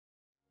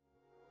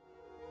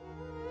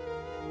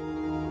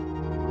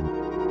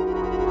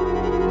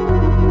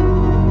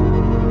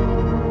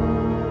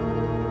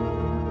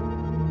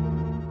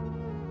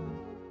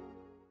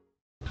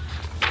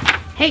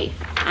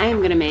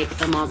I'm gonna make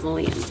a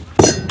mausoleum.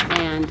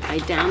 And I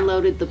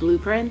downloaded the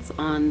blueprints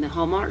on the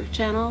Hallmark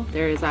channel.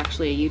 There is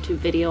actually a YouTube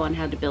video on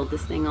how to build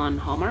this thing on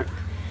Hallmark.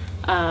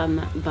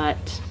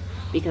 But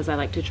because I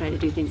like to try to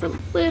do things a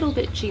little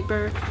bit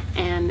cheaper,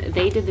 and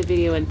they did the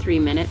video in 3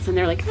 minutes, and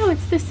they're like, oh,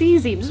 it's this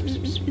easy,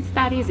 it's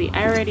that easy.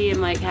 I already am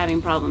like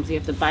having problems. You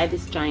have to buy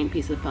this giant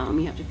piece of foam,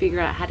 you have to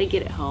figure out how to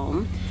get it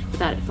home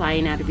without it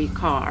flying out of your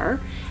car.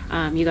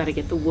 You got to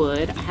get the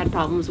wood. I had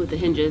problems with the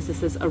hinges.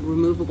 This is a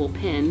removable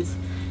pins,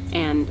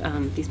 and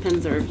these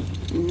pins are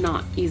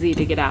not easy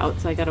to get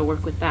out, so I got to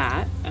work with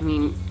that. I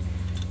mean,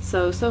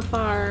 so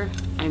far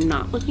I'm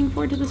not looking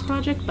forward to this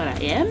project, but I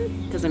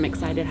am, because I'm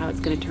excited how it's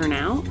going to turn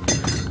out.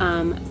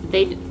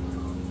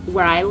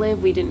 Where I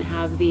live, we didn't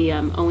have the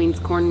Owens,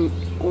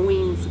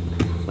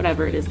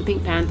 whatever it is, the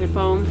Pink Panther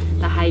foam,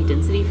 the high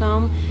density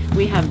foam.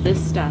 We have this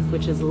stuff,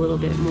 which is a little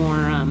bit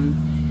more,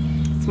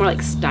 it's more like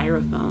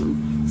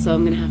styrofoam. So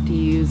I'm going to have to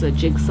use a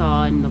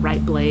jigsaw and the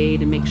right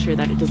blade and make sure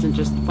that it doesn't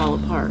just fall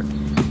apart.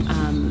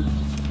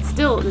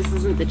 Still, this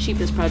isn't the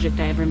cheapest project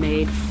I ever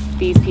made.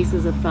 These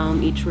pieces of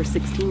foam each were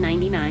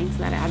 $16.99, so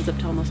that adds up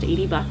to almost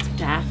 80 bucks with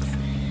tax.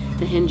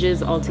 The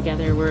hinges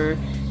altogether were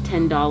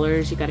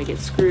 $10. You got to get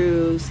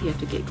screws, you have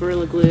to get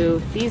Gorilla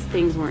Glue. These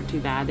things weren't too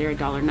bad, they're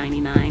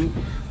 $1.99.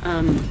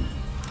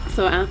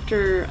 So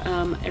after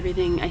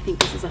everything, I think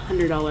this is a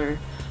 $100,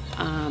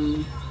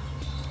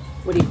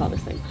 what do you call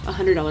this thing? A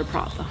 $100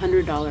 prop, a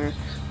 $100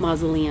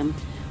 mausoleum,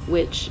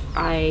 which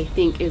I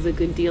think is a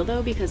good deal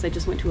though, because I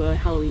just went to a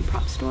Halloween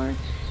prop store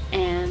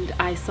and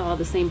I saw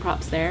the same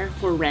props there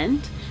for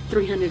rent,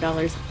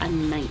 $300 a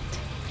night.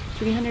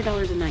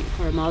 $300 a night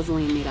for a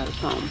mausoleum made out of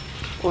foam.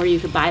 Or you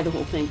could buy the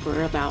whole thing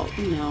for about,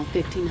 you know,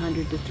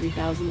 $1,500 to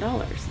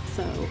 $3,000.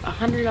 So a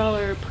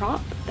 $100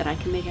 prop that I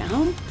can make at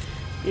home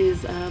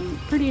is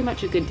pretty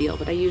much a good deal,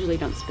 but I usually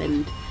don't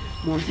spend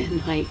more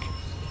than like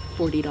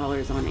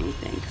 $40 on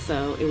anything.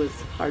 So it was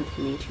hard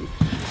for me to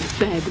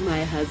beg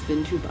my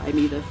husband to buy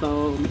me the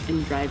foam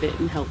and drive it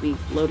and help me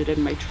load it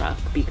in my truck,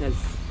 because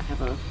I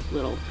have a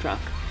little truck.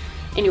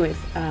 Anyways,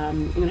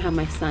 I'm gonna have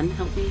my son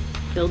help me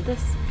build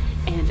this,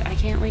 and I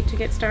can't wait to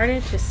get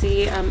started to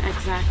see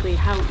exactly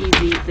how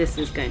easy this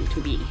is going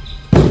to be.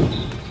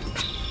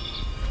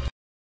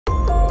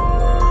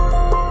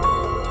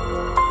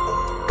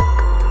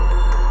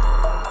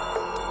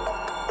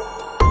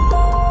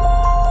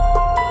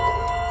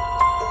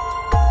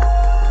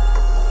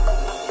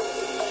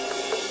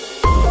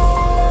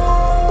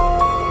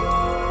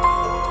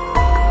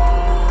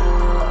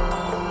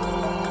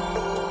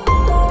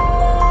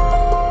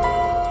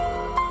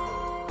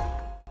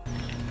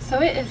 So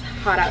it is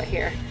hot out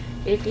here.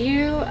 If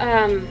you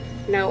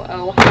know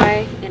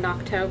Ojai in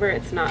October,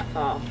 it's not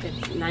fall.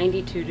 It's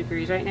 92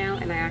 degrees right now,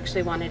 and I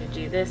actually wanted to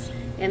do this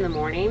in the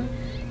morning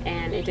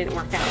and it didn't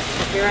work out.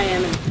 So here I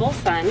am in full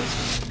sun,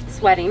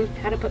 sweating,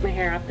 had to put my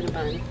hair up in a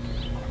bun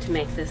to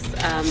make this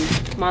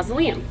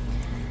mausoleum.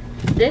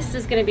 This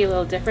is going to be a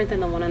little different than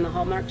the one on the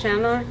Hallmark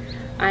channel.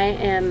 I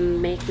am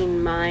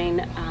making mine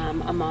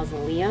a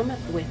mausoleum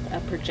with a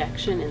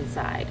projection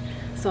inside.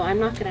 So I'm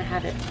not going to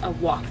have it a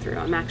walkthrough.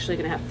 I'm actually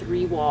going to have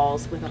 3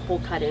 walls with a hole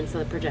cut in so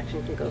the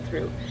projection can go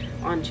through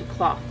onto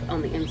cloth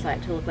on the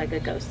inside to look like a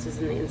ghost is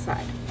in the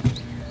inside.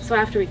 So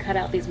after we cut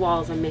out these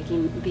walls, I'm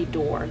making the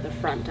door, the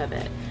front of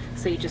it.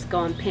 So you just go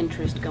on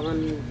Pinterest, go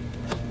on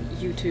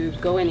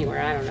YouTube, go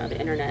anywhere, I don't know, the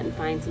internet, and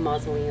find some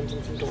mausoleums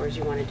and some doors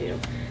you want to do.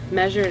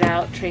 Measure it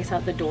out, trace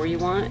out the door you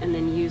want, and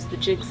then use the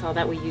jigsaw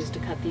that we used to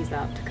cut these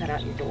out to cut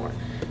out your door.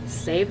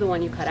 Save the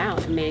one you cut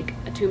out and make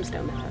a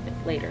tombstone out of it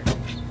later.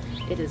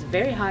 It is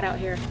very hot out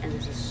here, and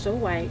this is so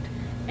white,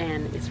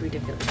 and it's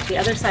ridiculous. The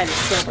other side is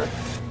silver.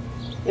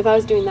 If I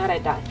was doing that,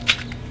 I'd die.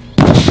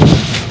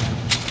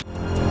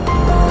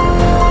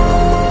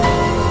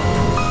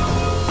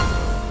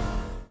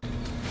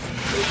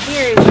 And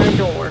here is our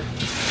door.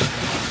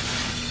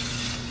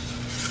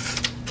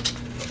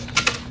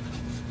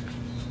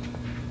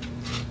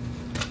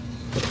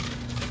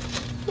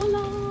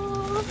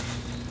 Voila!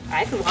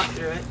 I can walk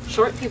through it.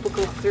 Short people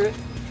can walk through it.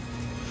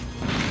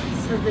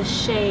 So the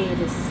shade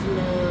is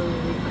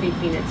slowly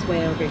creeping its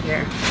way over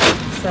here.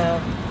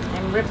 So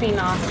I'm ripping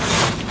off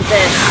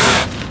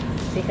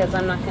this because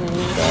I'm not going to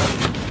need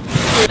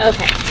it.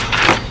 Okay,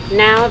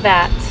 now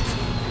that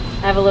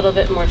I have a little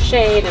bit more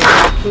shade and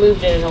I've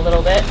moved it in a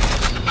little bit,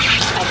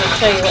 I can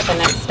show you what the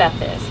next step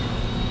is.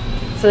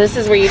 So this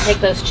is where you take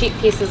those cheap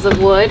pieces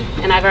of wood,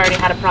 and I've already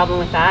had a problem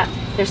with that.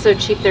 They're so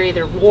cheap they're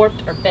either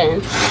warped or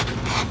bent.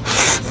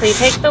 So you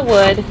take the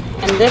wood,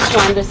 and this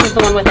is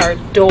the one with our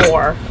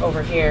door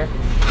over here.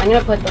 I'm going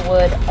to put the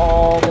wood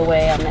all the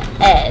way on the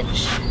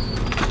edge,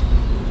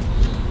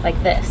 like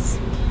this,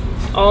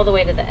 all the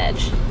way to the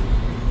edge.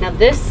 Now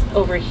this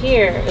over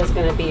here is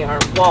going to be our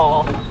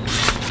wall on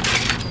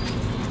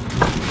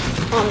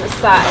the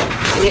side,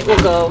 and it will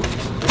go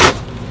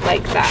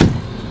like that.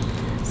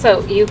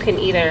 So you can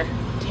either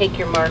take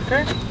your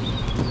marker,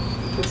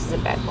 this is a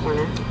bad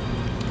corner,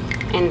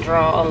 and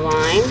draw a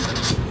line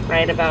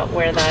right about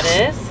where that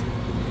is,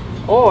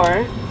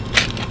 or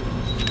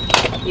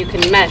you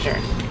can measure.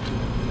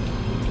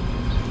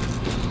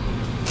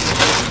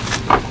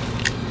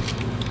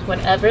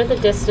 whatever the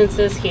distance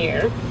is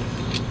here.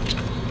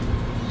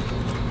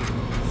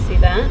 See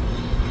that?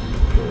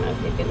 I don't know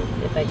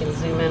if I can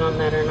zoom in on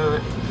that or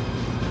not.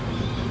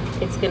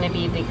 It's going to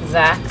be the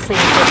exact same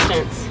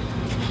distance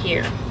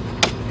here.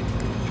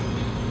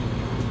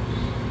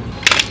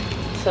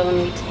 So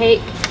when we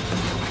take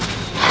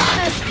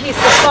this piece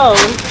of foam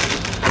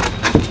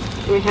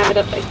and we have it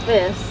up like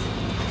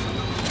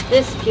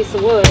this piece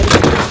of wood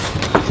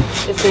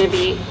is going to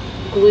be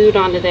glued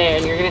onto there,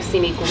 and you're going to see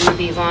me glue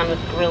these on with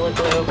Gorilla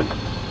Glue.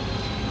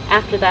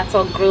 After that's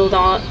all glued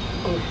on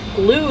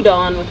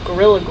with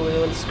Gorilla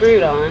Glue and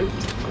screwed on,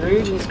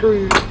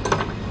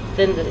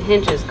 then the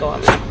hinges go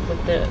on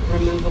with the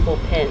removable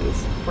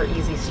pins for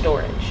easy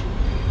storage.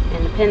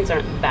 And the pins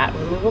aren't that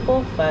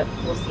removable, but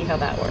we'll see how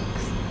that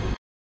works.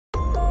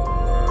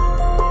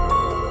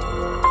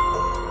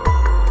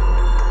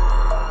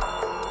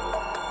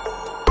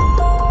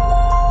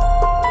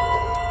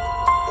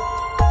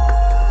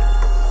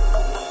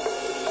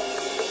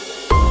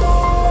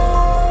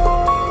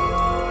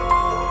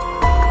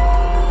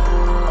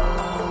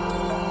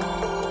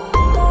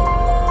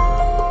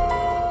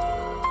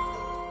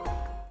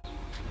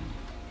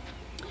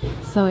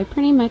 So I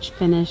pretty much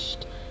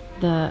finished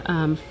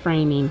the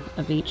framing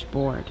of each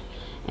board,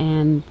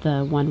 and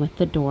the one with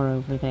the door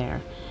over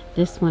there.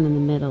 This one in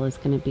the middle is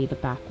going to be the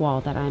back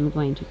wall that I'm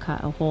going to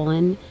cut a hole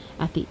in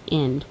at the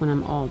end when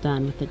I'm all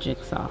done with the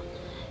jigsaw.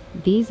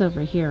 These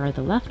over here are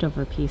the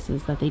leftover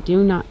pieces that they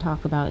do not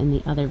talk about in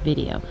the other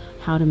video,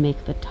 how to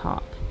make the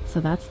top.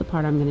 So that's the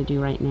part I'm going to do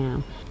right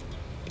now.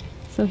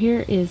 So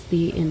here is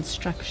the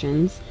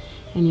instructions,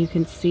 and you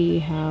can see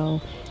how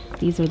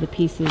these are the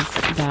pieces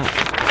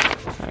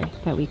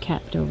that we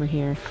kept over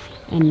here,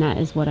 and that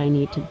is what I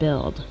need to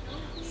build.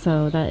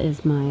 So that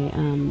is my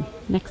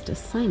next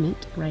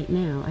assignment right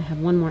now. I have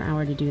 1 more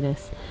hour to do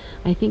this.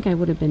 I think I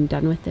would have been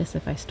done with this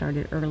if I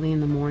started early in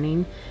the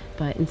morning,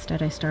 but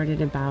instead I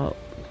started about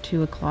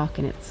 2 o'clock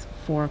and it's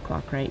 4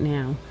 o'clock right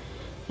now.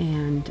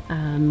 And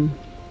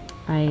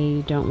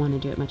I don't want to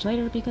do it much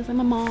later because I'm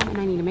a mom and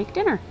I need to make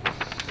dinner.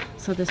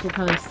 So this will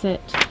probably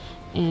sit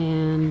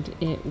and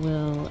it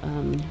will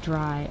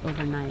dry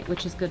overnight,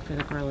 which is good for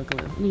the Gorilla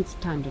Glue. It needs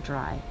time to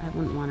dry. I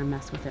wouldn't want to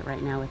mess with it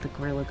right now with the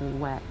Gorilla Glue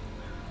wet.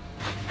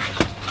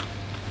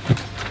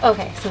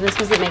 Okay, so this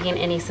wasn't making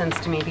any sense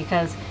to me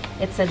because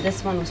it said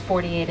this one was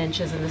 48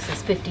 inches and this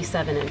is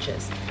 57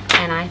 inches.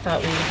 And I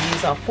thought we would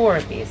use all 4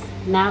 of these.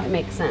 Now it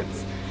makes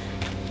sense.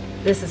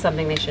 This is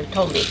something they should have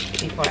told me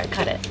before I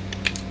cut it.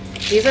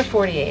 These are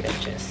 48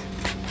 inches.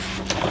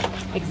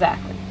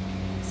 Exactly.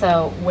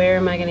 So where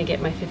am I going to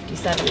get my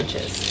 57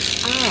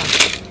 inches? Ah,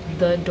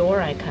 the door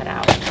I cut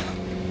out.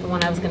 The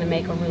one I was going to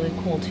make a really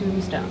cool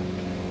tombstone.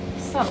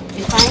 So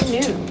if I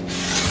knew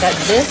that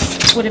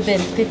this would have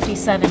been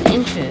 57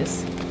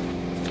 inches,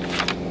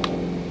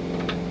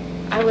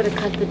 I would have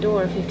cut the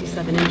door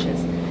 57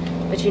 inches.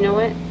 But you know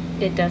what?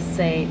 It does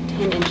say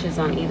 10 inches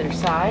on either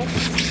side.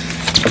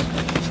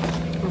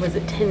 Or was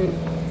it 10?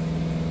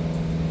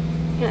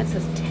 Yeah, it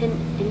says 10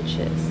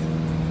 inches.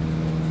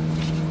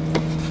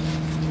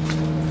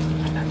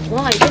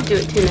 Well, I did do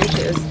it 10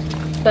 inches,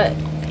 but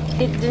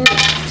it didn't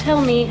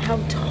tell me how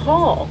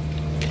tall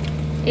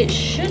it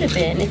should have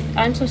been. If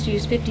I'm supposed to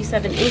use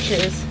 57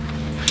 inches,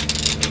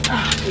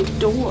 the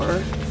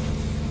door.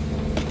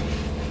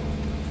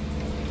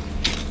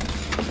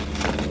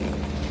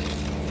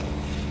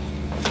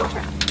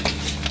 Crap.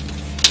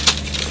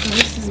 So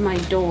this is my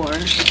door.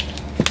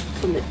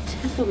 From the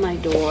tip of my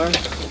door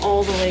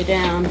all the way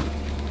down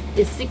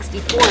is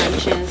 64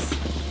 inches.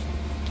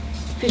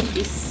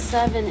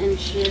 57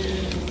 inches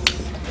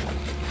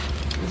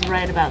is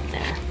right about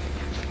there.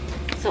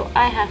 So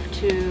I have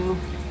to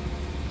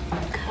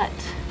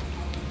cut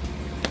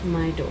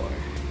my door.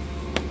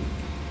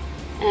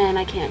 And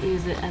I can't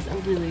use it as a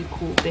really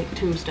cool big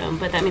tombstone,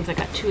 but that means I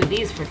got 2 of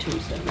these for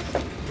tombstones.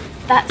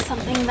 That's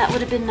something that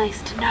would have been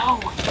nice to know.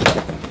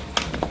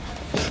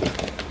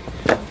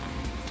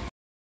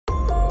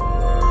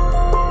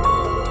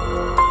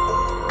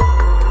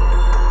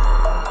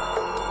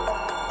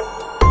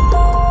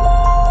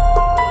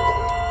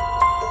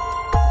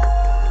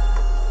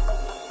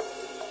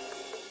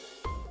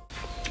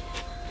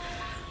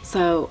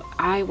 So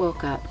I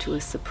woke up to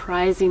a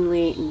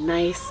surprisingly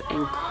nice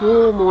and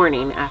cool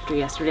morning after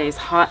yesterday's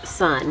hot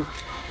sun,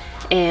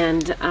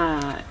 and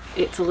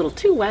it's a little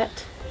too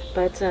wet,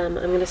 but I'm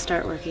going to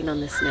start working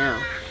on this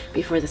now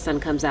before the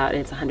sun comes out and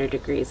it's 100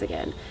 degrees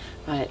again.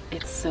 But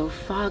it's so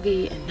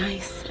foggy and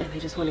nice, and I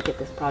just want to get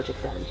this project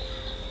done.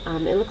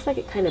 It looks like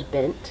it kind of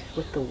bent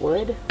with the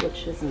wood,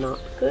 which is not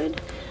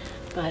good,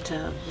 but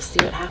we'll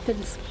see what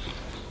happens.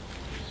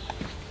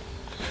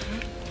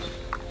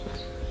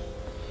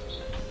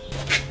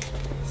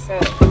 So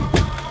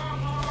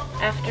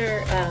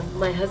after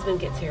my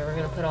husband gets here, we're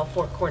going to put all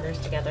 4 corners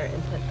together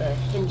and put the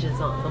hinges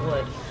on the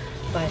wood.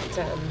 But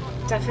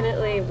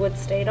definitely wood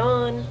stayed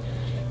on.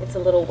 It's a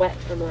little wet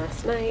from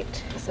last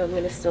night, so I'm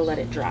going to still let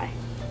it dry.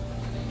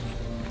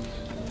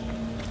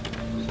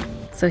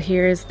 So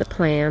here's the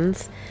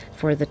plans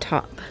for the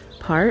top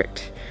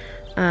part.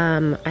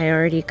 I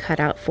already cut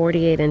out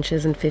 48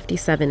 inches and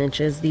 57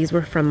 inches. These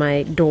were from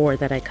my door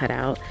that I cut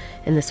out,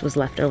 and this was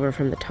left over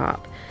from the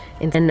top.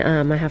 And then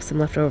I have some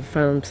leftover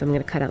foam, so I'm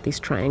going to cut out these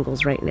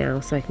triangles right now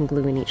so I can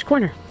glue in each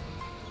corner.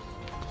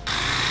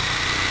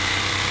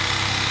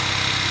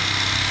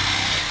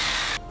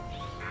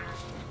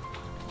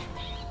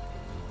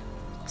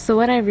 So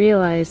what I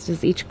realized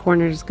is each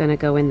corner is going to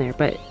go in there,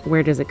 but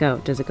where does it go?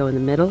 Does it go in the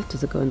middle?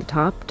 Does it go in the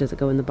top? Does it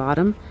go in the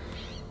bottom?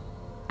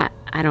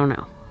 I don't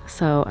know.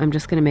 So I'm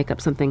just going to make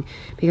up something,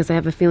 because I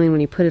have a feeling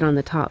when you put it on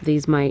the top,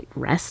 these might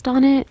rest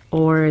on it,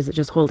 or is it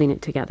just holding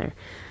it together?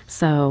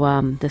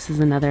 So this is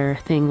another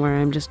thing where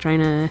I'm just trying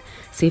to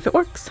see if it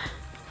works.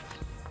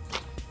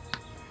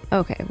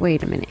 Okay,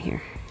 wait a minute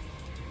here.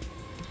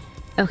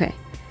 Okay,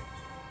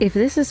 if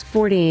this is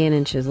 48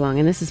 inches long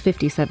and this is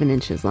 57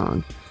 inches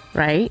long,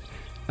 right?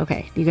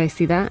 Okay, do you guys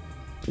see that?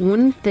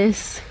 Wouldn't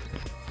this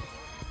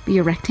be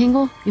a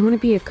rectangle? You want to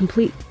be a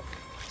complete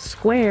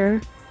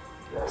square.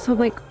 So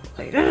like,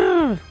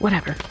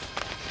 whatever.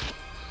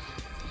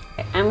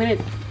 I'm gonna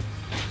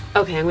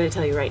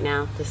tell you right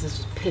now, this is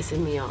just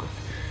pissing me off.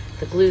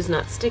 The glue's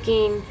not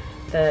sticking,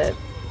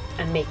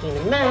 I'm making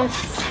a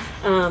mess.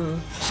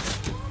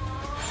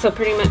 So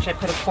pretty much I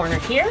put a corner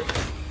here,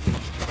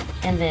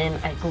 and then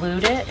I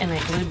glued it, and I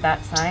glued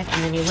that side,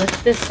 and then you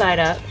lift this side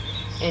up,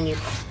 and you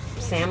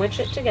sandwich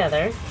it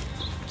together,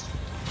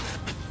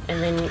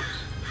 and then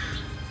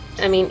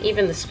I mean,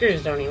 even the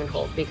screws don't even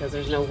hold because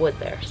there's no wood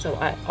there. So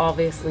I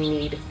obviously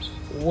need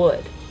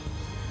wood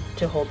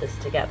to hold this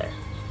together,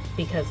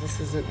 because this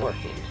isn't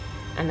working.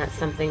 And that's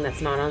something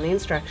that's not on the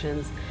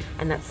instructions,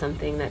 and that's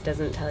something that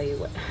doesn't tell you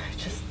what,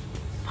 just,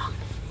 fuck.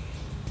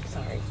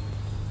 Sorry.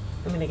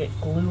 I'm gonna get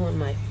glue on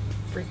my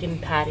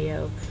freaking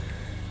patio.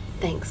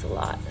 Thanks a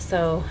lot.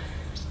 So,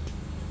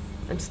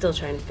 I'm still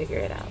trying to figure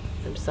it out.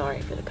 I'm sorry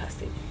for the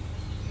cussing.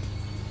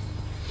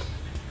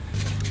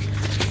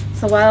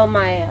 So while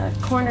my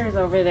corner's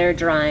over there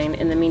drying,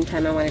 in the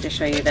meantime I wanted to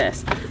show you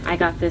this. I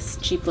got this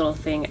cheap little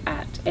thing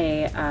at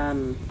a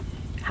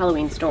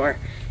Halloween store,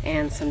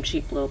 and some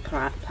cheap little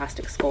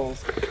plastic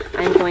skulls.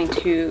 I'm going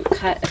to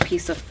cut a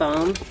piece of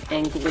foam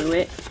and glue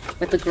it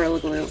with the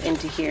Gorilla Glue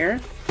into here,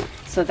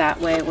 so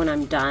that way when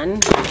I'm done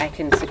I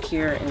can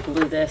secure and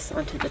glue this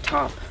onto the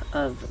top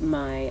of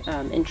my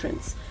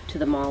entrance to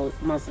the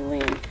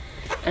mausoleum.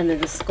 And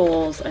then the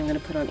skulls I'm going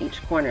to put on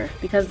each corner.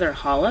 Because they're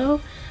hollow,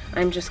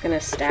 I'm just going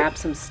to stab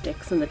some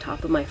sticks in the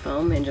top of my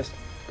foam and just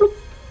bloop,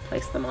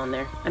 place them on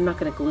there. I'm not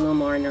going to glue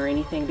them on or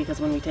anything, because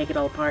when we take it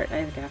all apart, I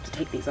have to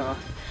take these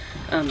off.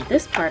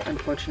 This part,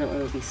 unfortunately,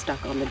 will be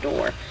stuck on the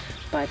door.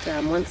 But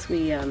once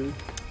we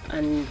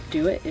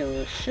undo it,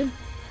 it should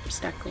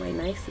stack away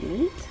nice and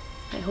neat,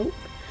 I hope.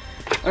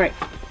 Alright,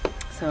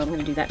 so I'm going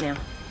to do that now.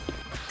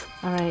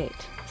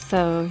 Alright,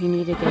 so you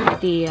need to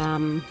get the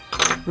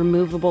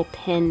removable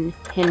pin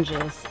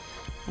hinges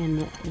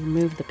and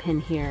remove the pin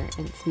here,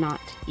 and it's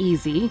not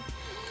easy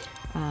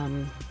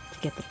to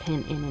get the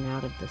pin in and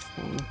out of this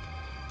thing,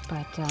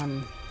 but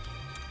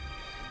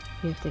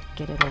you have to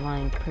get it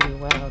aligned pretty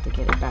well to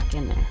get it back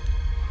in there,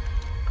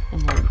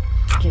 and then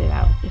get it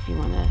out. If you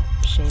want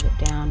to shave it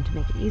down to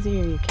make it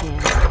easier, you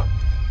can.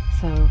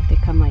 So they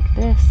come like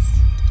this.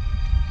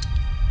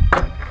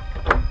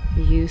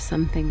 You use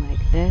something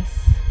like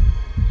this,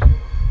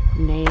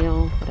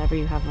 nail, whatever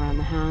you have around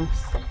the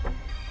house,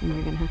 and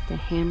you're going to have to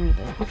hammer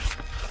the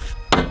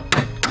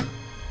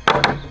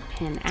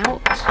pin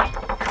out,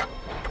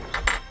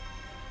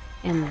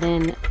 and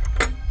then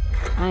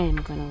I am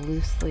going to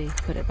loosely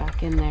put it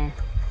back in there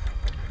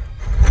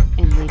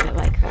and leave it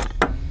like that,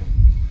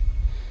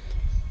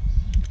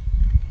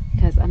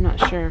 because I'm not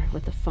sure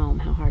with the foam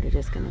how hard it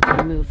is going to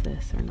remove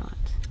this or not.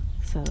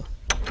 So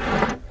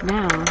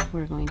now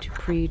we're going to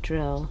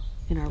pre-drill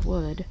in our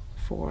wood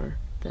for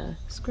the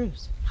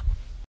screws.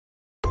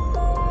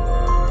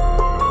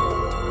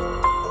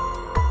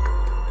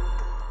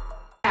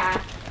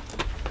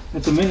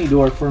 It's a mini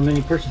door for a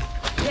mini person.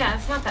 Yeah,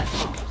 it's not that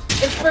small.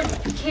 It's for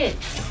kids.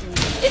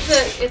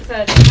 It's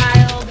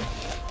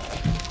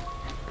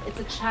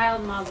a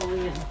child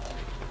mausoleum.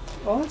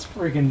 Oh, that's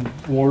freaking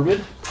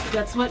morbid.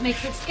 That's what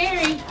makes it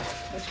scary.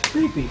 That's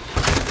creepy.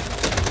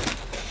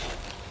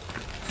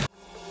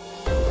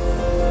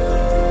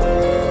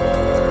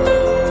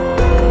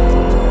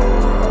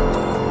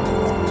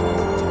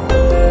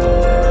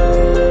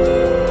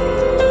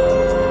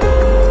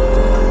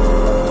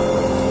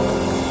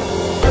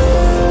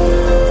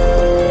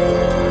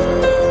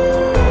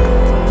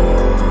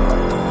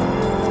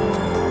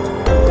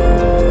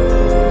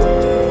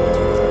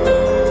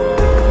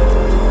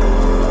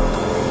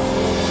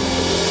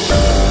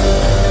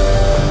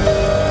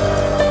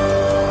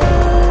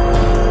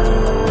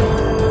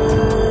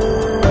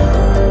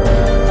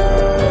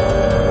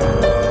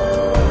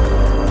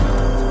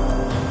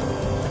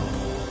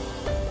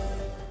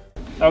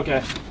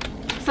 Okay.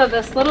 So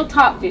this little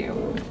top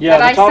view.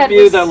 Yeah, the top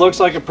view that looks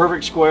like a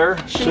perfect square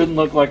shouldn't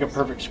look like a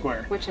perfect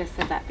square. Which I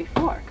said that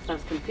before because I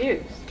was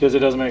confused. Because it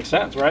doesn't make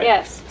sense, right?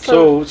 Yes.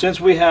 So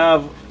since we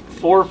have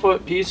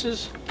 4-foot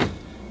pieces,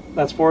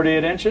 that's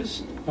 48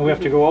 inches, and and we have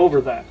to go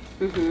over that.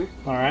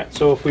 Mm-hmm. All right,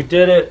 so if we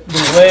did it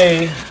the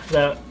way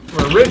that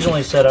we're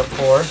originally set up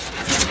for,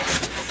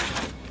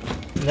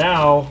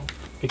 now,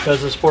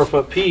 because this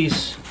 4-foot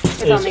piece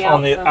is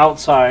on the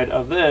outside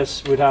of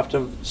this, we'd have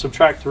to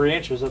subtract 3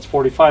 inches. That's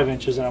 45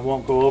 inches, and it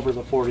won't go over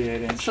the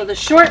 48 inch. So the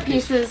short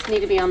pieces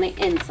need to be on the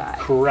inside.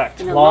 Correct.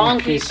 And the long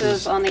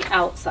pieces on the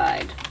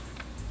outside.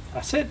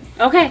 That's it.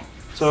 Okay.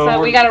 So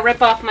we got to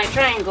rip off my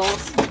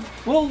triangles.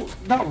 We'll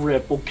not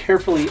rip. We'll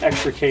carefully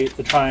extricate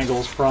the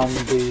triangles from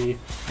the.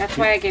 That's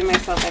why I gave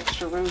myself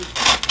extra room.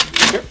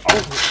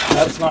 Oh,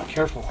 that's not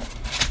careful.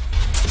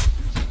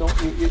 Don't.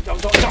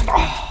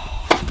 Oh.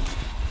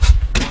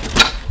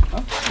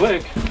 That's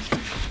quick.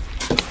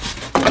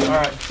 All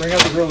right, bring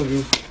out the Gorilla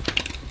Glue.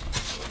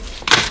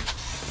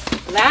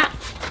 That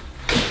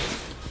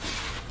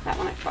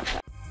one I fucked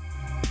up.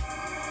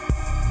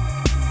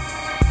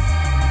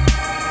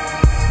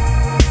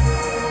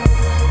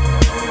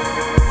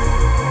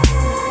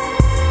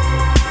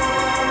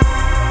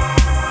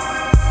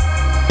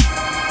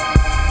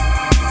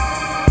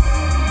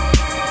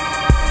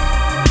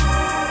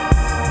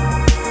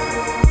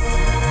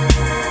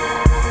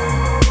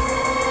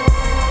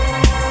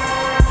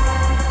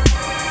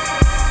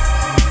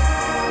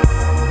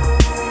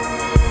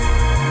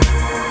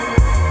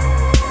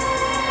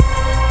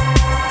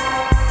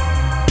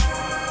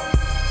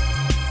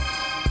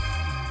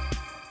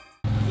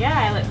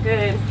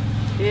 Good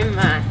in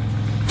my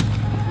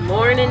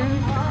morning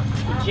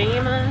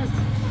pajamas.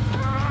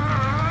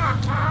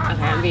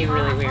 Okay, I'm being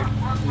really weird.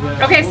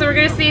 Yeah. Okay, so we're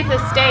gonna see if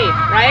this stayed,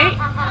 right?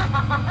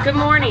 Good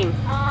morning.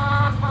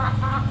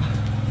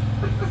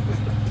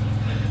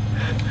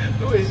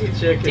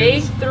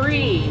 Day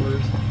 3.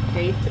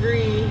 Day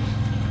 3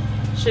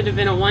 should have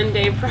been a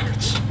 1-day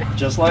project.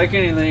 Just like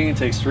anything, it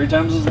takes 3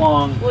 times as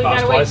long. Well, you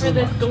gotta wait for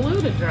this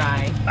glue to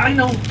dry. I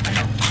know.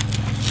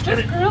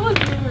 Just Gorilla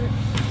Glue.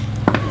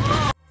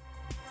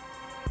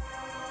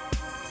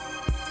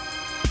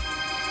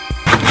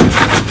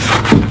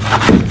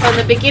 So in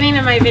the beginning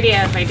of my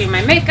videos, I do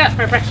my makeup,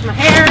 I brush my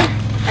hair.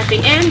 At the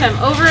end, I'm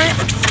over it.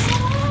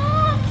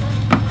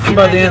 And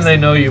by the end, they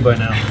know you by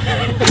now.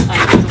 I just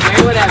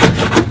wear whatever.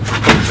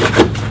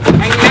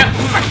 Hanging out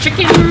with my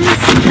chickens.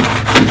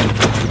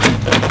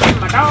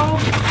 My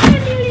dog.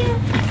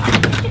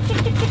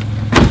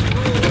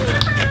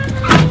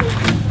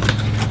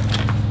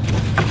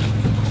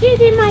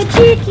 Get in my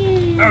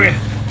chicken. Okay.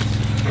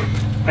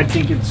 I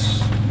think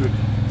it's good.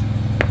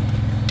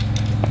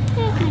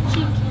 That's my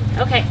chicken.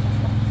 Okay.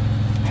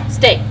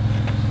 Stay.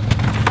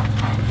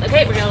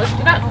 Okay, we're gonna lift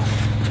it up.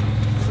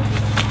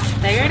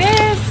 There it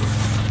is.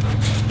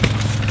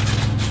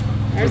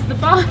 There's the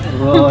ball. A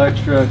little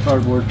extra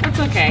cardboard. That's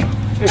okay.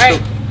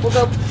 Alright, we'll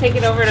go take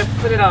it over to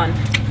put it on.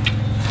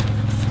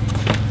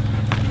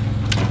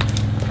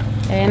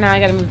 And now I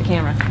gotta move the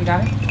camera. You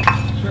got it?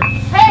 Sure.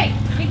 Hey!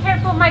 Be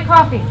careful of my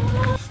coffee.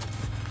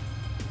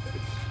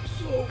 It's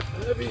so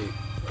heavy.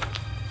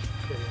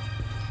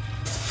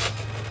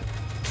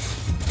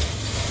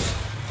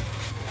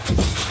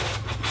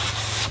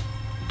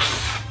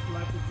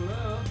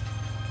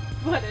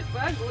 But it's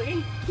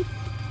ugly.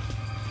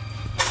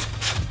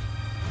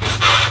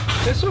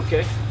 It's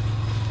okay.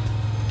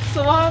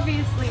 So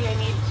obviously I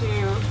need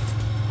to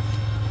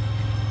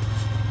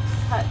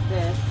cut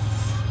this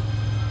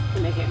to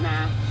make it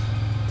match.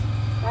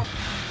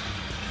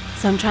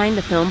 So I'm trying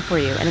to film for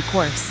you, and of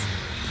course,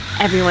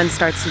 everyone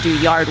starts to do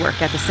yard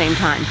work at the same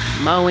time.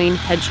 Mowing,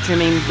 hedge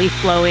trimming, leaf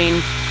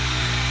blowing.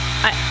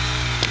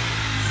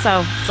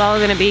 So it's all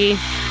gonna be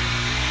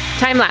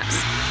time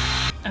lapse.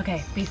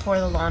 Okay, before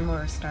the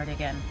lawnmowers start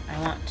again, I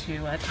want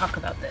to talk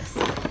about this.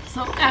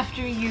 So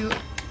after you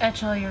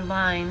etch all your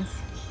lines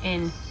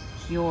in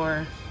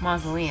your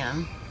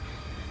mausoleum,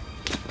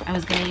 I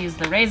was going to use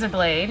the razor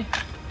blade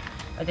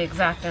or the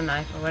Xacto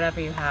knife or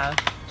whatever you have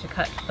to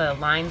cut the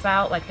lines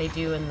out like they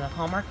do in the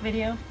Hallmark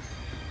video.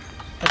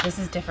 But this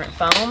is different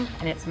foam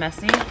and it's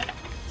messy.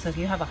 So if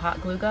you have a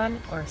hot glue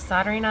gun or a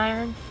soldering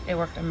iron, it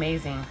worked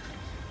amazing.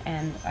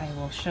 And I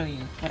will show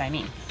you what I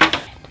mean.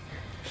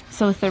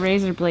 So with the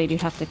razor blade, you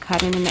have to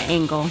cut in an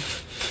angle.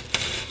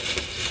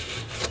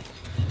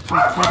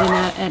 Cut in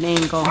at an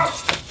angle.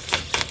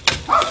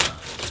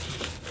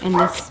 And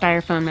this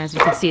styrofoam, as you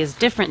can see, is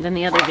different than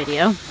the other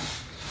video.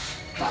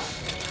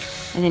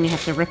 And then you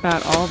have to rip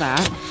out all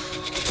that.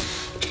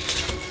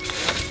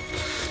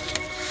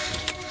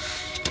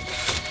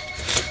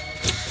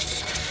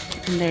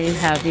 And there you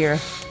have your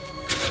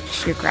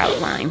grout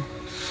line.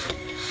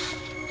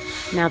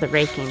 Now the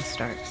raking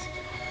starts.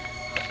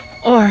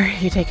 Or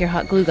you take your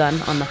hot glue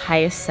gun on the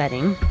highest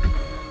setting,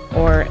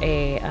 or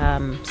a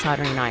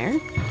soldering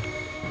iron,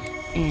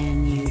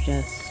 and you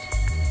just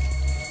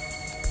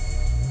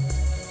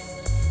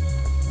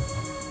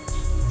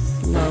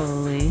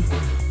slowly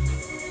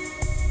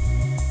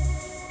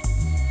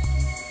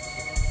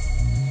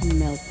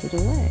melt it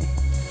away.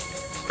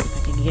 See if I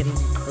can get even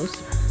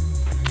closer.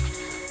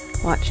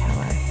 Watch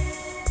how I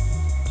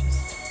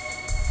just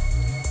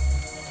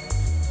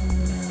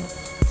melt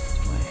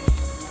it away.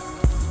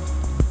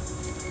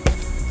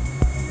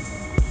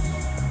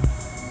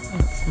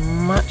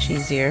 much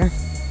easier,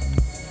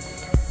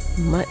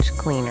 much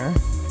cleaner.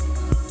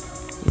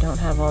 You don't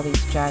have all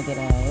these jagged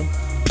edges.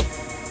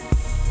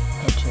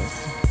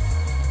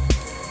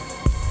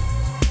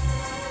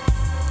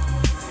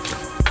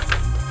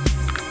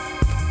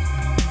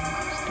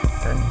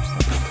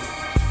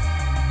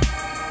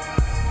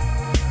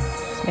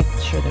 Just make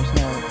sure there's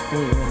no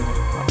glue in the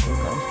hot glue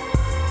gun.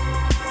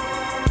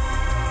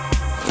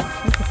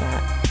 Look at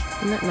that.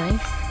 Isn't that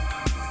nice?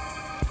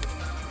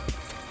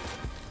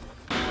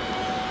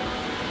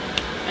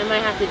 I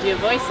might have to do a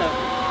voiceover.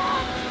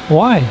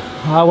 Why?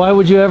 Why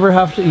would you ever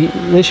have to?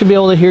 They should be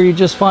able to hear you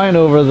just fine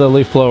over the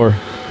leaf blower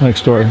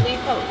next door.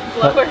 Leaf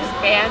blowers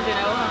banned in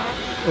Ojai.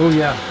 Oh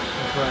yeah,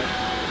 that's right.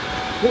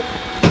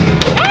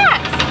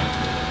 Axe!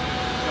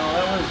 No,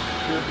 that was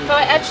good. So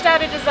I etched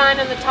out a design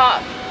on the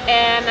top,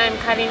 and I'm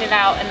cutting it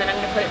out, and then I'm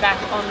going to put it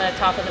back on the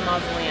top of the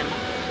mausoleum.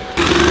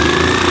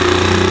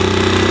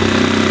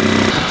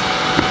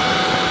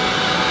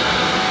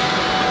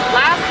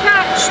 Last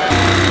touch!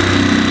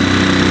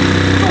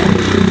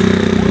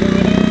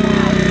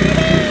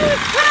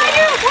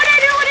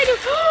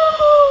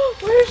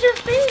 Where's your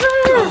finger?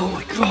 Oh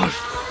my gosh!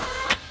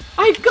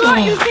 I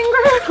got your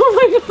finger! Oh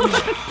my god!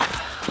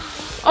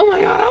 Oh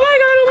my god! Oh my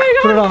god! Oh my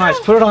god! Put it on ice.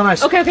 Put it on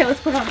ice. Okay, okay, let's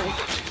put it on ice.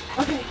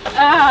 Okay.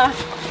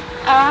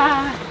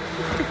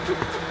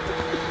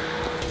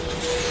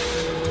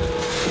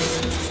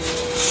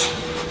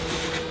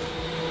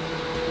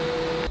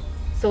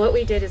 So what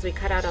we did is we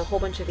cut out a whole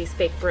bunch of these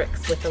fake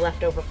bricks with the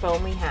leftover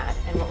foam we had,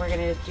 and what we're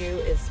going to do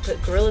is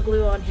put Gorilla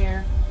Glue on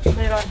here, put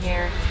it on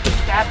here,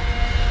 stab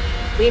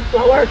leaf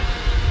blower,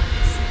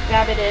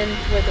 stab it in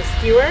with a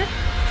skewer.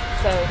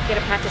 So get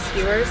a pack of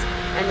skewers,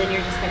 and then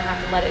you're just going to have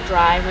to let it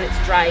dry. When it's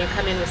dry, you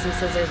come in with some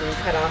scissors and you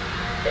cut off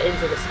the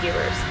ends of the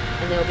skewers,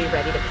 and they'll be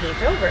ready to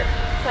paint over.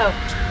 So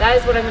that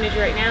is what I'm going to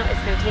do right now. It's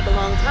going to take a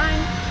long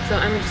time,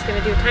 so I'm just going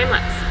to do a time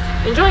lapse.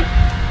 Enjoy!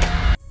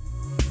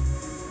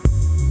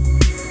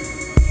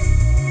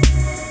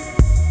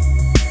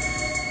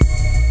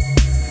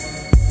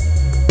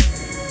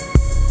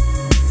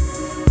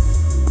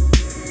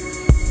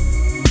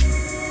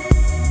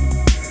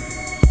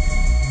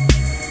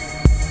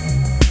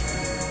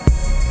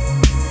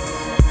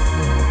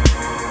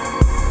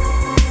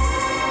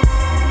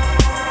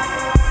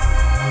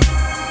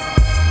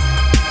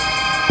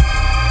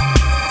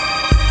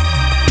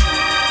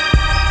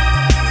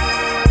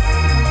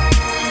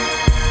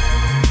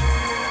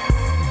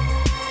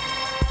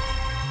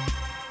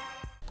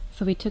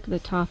 So we took the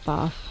top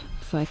off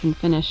so I can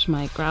finish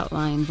my grout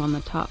lines on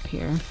the top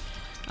here.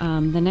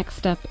 The next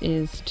step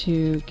is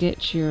to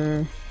get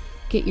your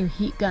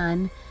heat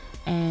gun,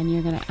 and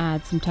you're going to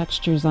add some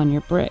textures on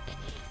your brick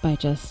by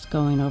just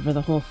going over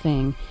the whole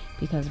thing,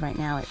 because right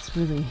now it's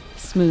really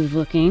smooth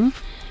looking,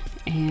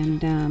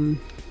 and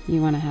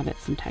you want to have it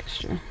some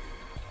texture.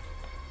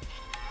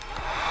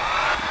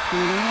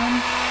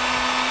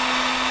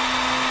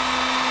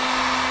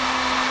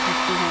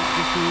 Let's see how it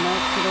just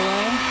melts it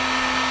away.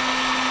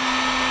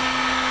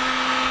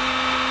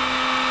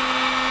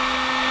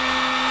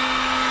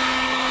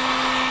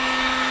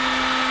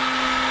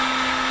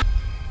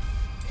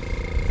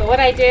 So what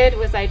I did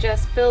was I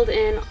just filled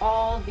in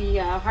all the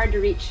hard to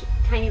reach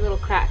tiny little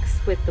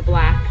cracks with the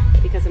black,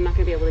 because I'm not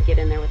going to be able to get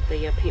in there with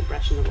the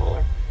paintbrush and the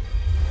roller.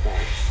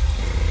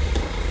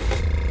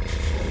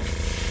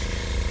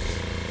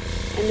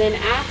 And then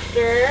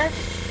after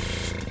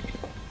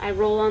I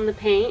roll on the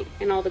paint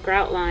and all the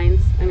grout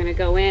lines, I'm going to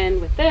go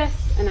in with this,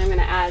 and I'm going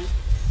to add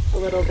a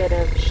little bit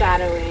of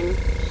shadowing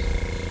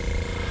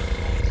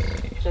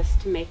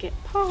just to make it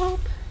pop,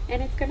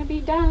 and it's going to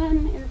be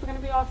done, and it's going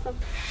to be awesome.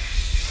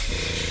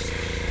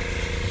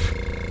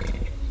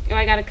 Oh,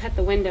 I gotta cut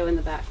the window in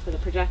the back for the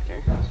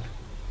projector,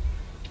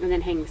 and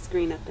then hang the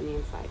screen up on the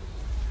inside.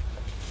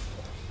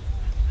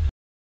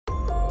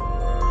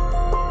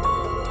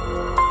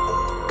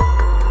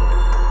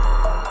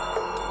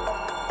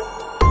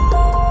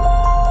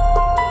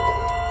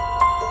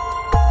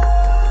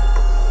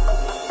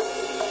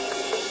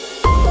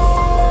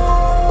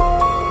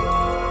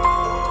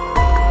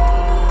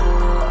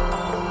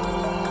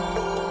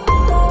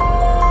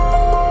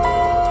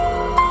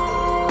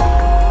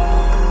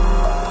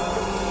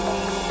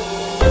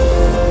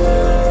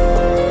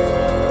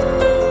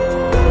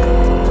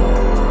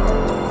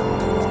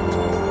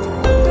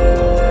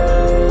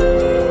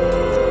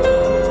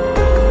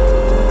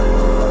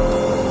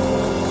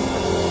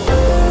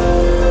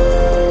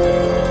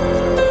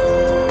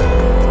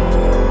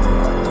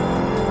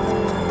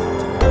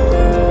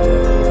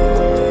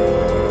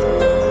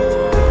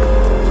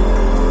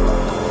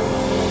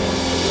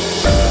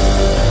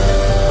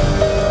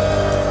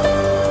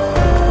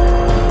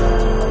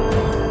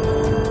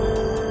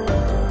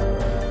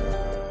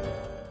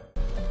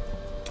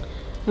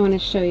 I want to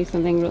show you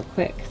something real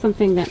quick,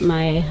 something that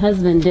my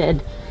husband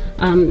did.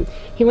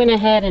 He went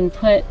ahead and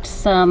put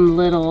some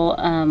little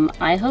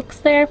eye hooks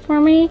there for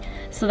me,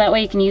 so that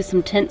way you can use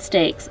some tent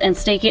stakes and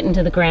stake it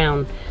into the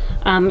ground.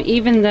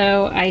 Even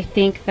though I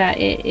think that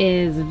it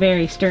is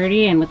very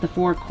sturdy, and with the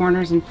 4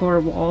 corners and 4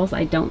 walls,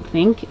 I don't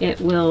think it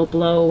will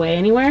blow away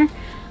anywhere.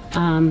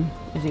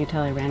 As you can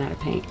tell, I ran out of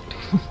paint.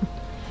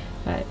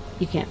 But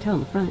you can't tell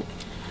in the front.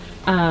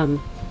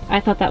 I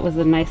thought that was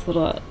a nice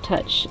little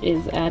touch,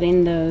 is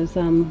adding those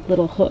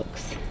little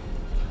hooks.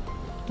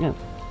 No,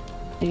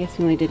 I guess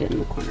we only did it in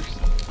the corners.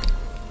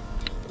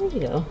 There you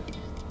go.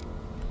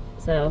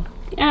 So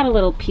add a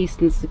little peace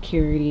and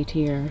security to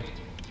your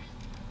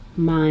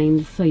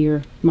mind so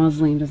your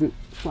mausoleum doesn't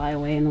fly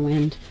away in the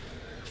wind.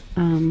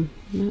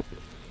 Nope.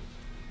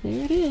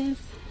 There it is.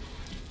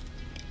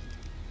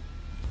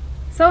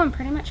 So I'm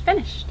pretty much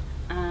finished.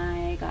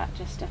 I got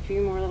just a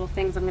few more little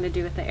things I'm going to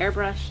do with the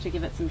airbrush to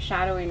give it some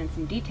shadowing and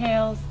some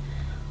details.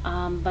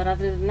 But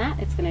other than that,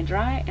 it's going to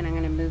dry, and I'm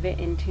going to move it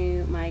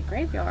into my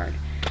graveyard.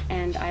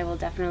 And I will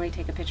definitely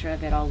take a picture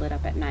of it all lit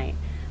up at night.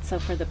 So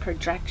for the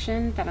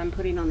projection that I'm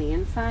putting on the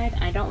inside,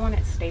 I don't want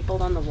it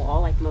stapled on the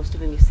wall like most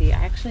of them you see.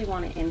 I actually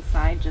want it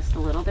inside just a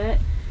little bit.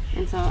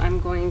 And so I'm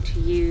going to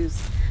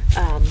use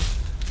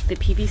the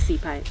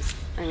PVC pipes.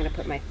 I'm going to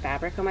put my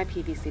fabric on my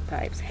PVC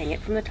pipes, hang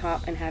it from the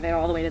top, and have it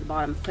all the way to the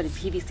bottom. Put a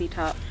PVC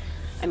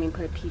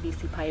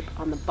pipe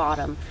on the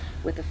bottom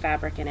with the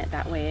fabric in it.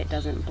 That way it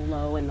doesn't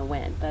blow in the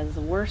wind. That is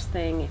the worst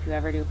thing if you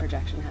ever do a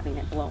projection, having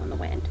it blow in the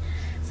wind.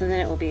 So then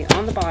it will be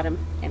on the bottom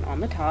and on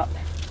the top,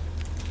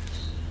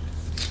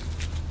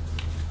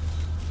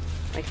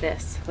 like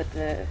this, with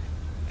the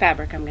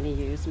fabric I'm going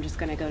to use. I'm just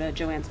going to go to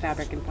Joann's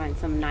Fabric and find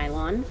some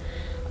nylon.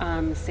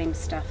 The same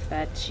stuff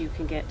that you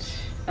can get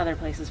other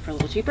places for a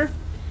little cheaper.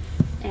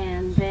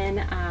 And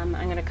then I'm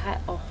going to cut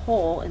a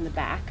hole in the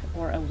back,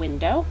 or a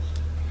window.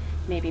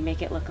 Maybe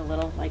make it look a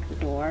little like the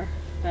door,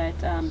 but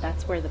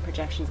that's where the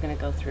projection is going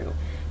to go through,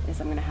 is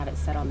I'm going to have it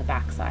set on the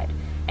back side.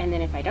 And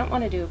then if I don't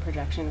want to do a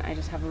projection, I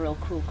just have a real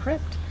cool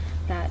crypt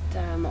that,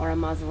 or a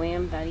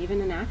mausoleum that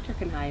even an actor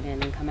can hide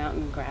in and come out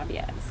and grab you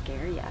and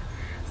scare you.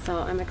 So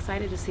I'm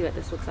excited to see what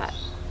this looks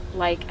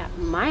like at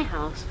my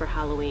house for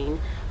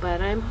Halloween,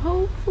 but I'm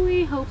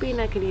hoping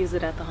I could use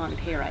it at the Haunted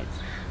Hayrides.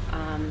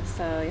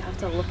 So you'll have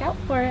to look out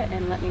for it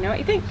and let me know what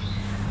you think.